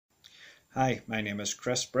Hi, my name is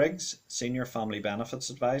Chris Briggs, Senior Family Benefits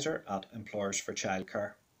Advisor at Employers for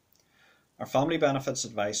Childcare. Our Family Benefits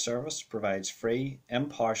Advice Service provides free,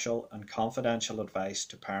 impartial and confidential advice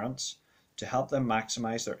to parents to help them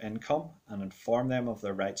maximise their income and inform them of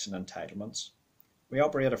their rights and entitlements. We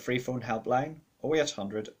operate a free phone helpline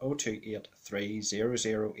 0800 028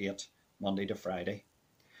 3008 Monday to Friday.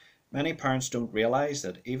 Many parents don't realise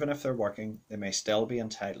that even if they're working, they may still be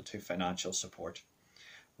entitled to financial support.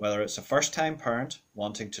 Whether it's a first-time parent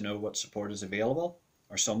wanting to know what support is available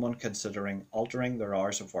or someone considering altering their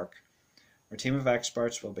hours of work, our team of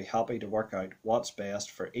experts will be happy to work out what's best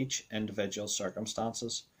for each individual's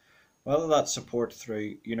circumstances, whether that's support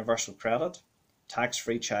through universal credit,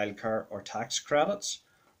 tax-free childcare or tax credits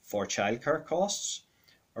for childcare costs,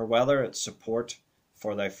 or whether it's support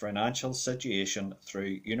for their financial situation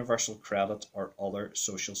through universal credit or other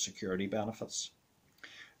social security benefits.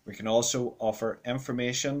 We can also offer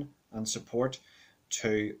information and support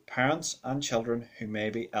to parents and children who may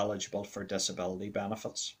be eligible for disability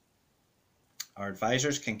benefits. Our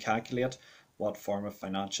advisors can calculate what form of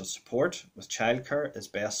financial support with childcare is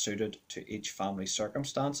best suited to each family's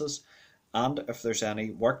circumstances and if there's any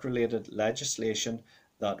work-related legislation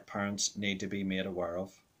that parents need to be made aware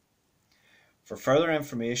of. For further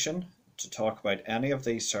information to talk about any of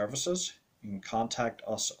these services, you can contact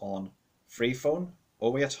us on free phone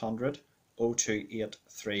 0800 028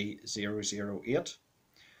 3008,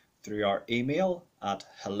 through our email at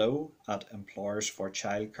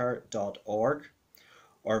hello@employersforchildcare.org,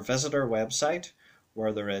 or visit our website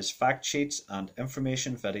where there is fact sheets and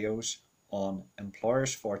information videos on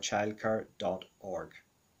employersforchildcare.org.